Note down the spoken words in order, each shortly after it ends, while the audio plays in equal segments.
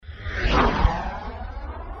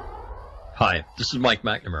Hi, this is Mike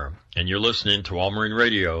McNamara, and you're listening to All Marine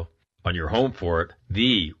Radio on your home for it,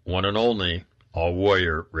 the one and only All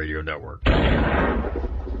Warrior Radio Network.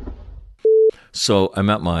 So I'm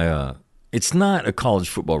at my, it's not a college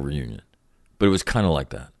football reunion, but it was kind of like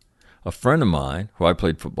that. A friend of mine who I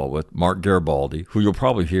played football with, Mark Garibaldi, who you'll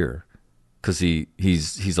probably hear because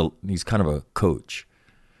he's kind of a coach,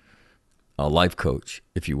 a life coach,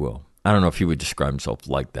 if you will. I don't know if he would describe himself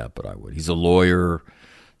like that, but I would. He's a lawyer,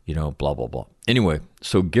 you know, blah, blah, blah. Anyway,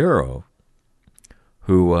 so Garo,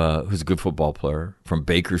 who's a good football player from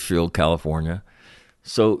Bakersfield, California,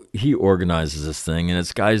 so he organizes this thing, and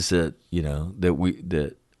it's guys that, you know, that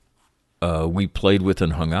we played with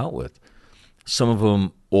and hung out with. Some of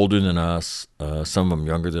them older than us, some of them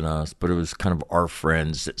younger than us, but it was kind of our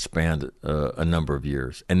friends that spanned a number of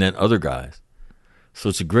years, and then other guys. So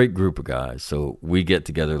it's a great group of guys. So we get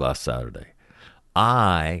together last Saturday.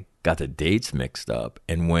 I got the dates mixed up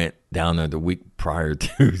and went down there the week prior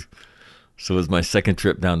to. So it was my second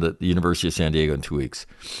trip down to the University of San Diego in 2 weeks.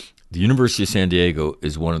 The University of San Diego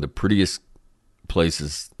is one of the prettiest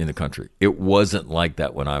places in the country. It wasn't like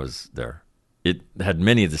that when I was there. It had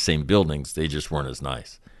many of the same buildings. They just weren't as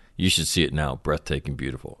nice. You should see it now. Breathtaking,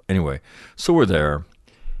 beautiful. Anyway, so we're there,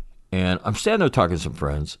 and I'm standing there talking to some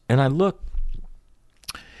friends, and I look,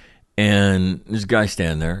 and there's a guy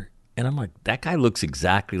standing there, and I'm like, that guy looks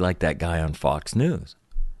exactly like that guy on Fox News.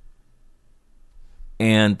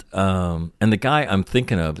 And the guy I'm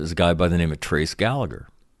thinking of is a guy by the name of Trace Gallagher.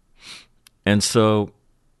 And so,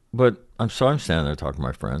 but I'm standing there talking to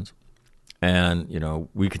my friends, and, you know,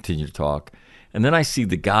 we continue to talk. And then I see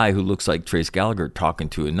the guy who looks like Trace Gallagher talking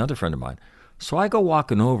to another friend of mine. So I go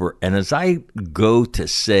walking over, and as I go to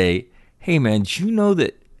say, hey, man, do you know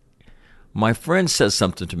that my friend says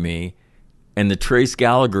something to me, and the Trace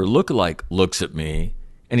Gallagher lookalike looks at me,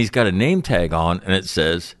 and he's got a name tag on, and it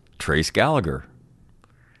says Trace Gallagher.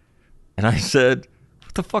 And I said,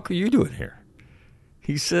 what the fuck are you doing here?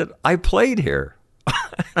 He said, I played here.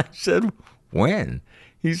 I said, when?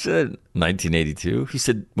 He said, 1982. He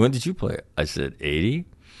said, when did you play? I said, 80.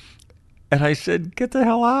 And I said, get the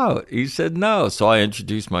hell out. He said, no. So I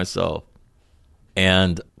introduced myself.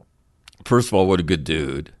 And first of all, what a good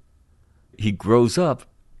dude. He grows up.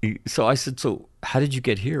 So I said, so how did you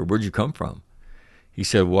get here? Where'd you come from? He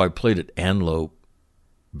said, well, I played at Antelope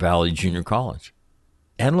Valley Junior College.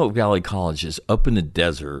 Antelope Valley College is up in the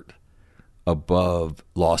desert above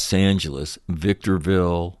Los Angeles,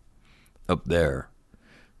 Victorville, up there.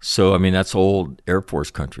 So, I mean, that's old Air Force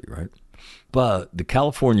country, right? But the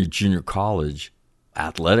California Junior College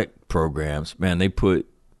athletic programs, man, they put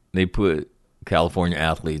California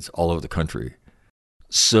athletes all over the country.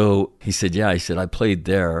 So he said, yeah. He said, I played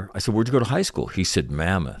there. I said, where'd you go to high school? He said,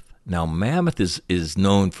 Mammoth. Now, Mammoth is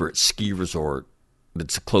known for its ski resort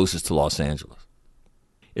that's closest to Los Angeles.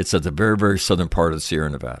 It's at the very, very southern part of the Sierra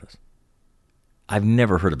Nevadas. I've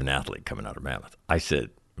never heard of an athlete coming out of Mammoth. I said,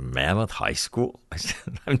 Mammoth High School? I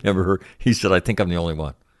said, I've never heard. He said, I think I'm the only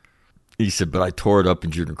one. He said, but I tore it up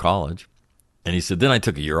in junior college. And he said, then I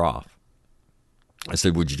took a year off. I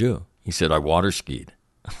said, what'd you do? He said, I water skied.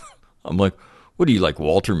 I'm like, what are you, like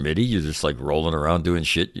Walter Mitty? You're just like rolling around doing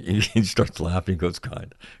shit? He starts laughing. He goes,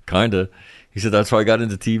 kind of. He said, that's how I got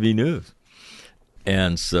into TV news.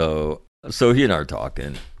 And so he and I are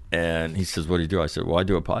talking. And he says, what do you do? I said, well, I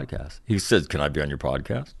do a podcast. He says, can I be on your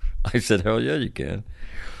podcast? I said, hell yeah, you can.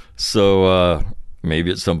 So maybe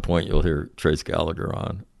at some point you'll hear Trace Gallagher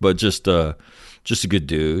on. But just a good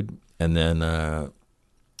dude. And then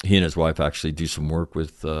he and his wife actually do some work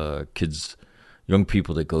with kids, young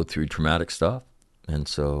people that go through traumatic stuff. And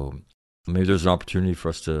so maybe there's an opportunity for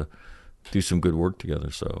us to do some good work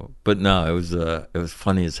together. So, but no, it was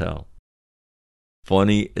funny as hell.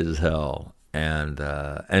 Funny as hell. And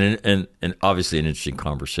obviously an interesting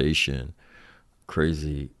conversation.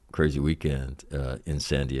 Crazy weekend in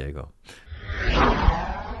San Diego.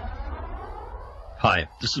 Hi,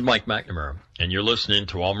 this is Mike McNamara, and you're listening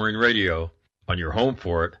to All Marine Radio on your home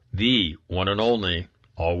for it, the one and only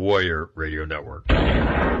All Warrior Radio Network.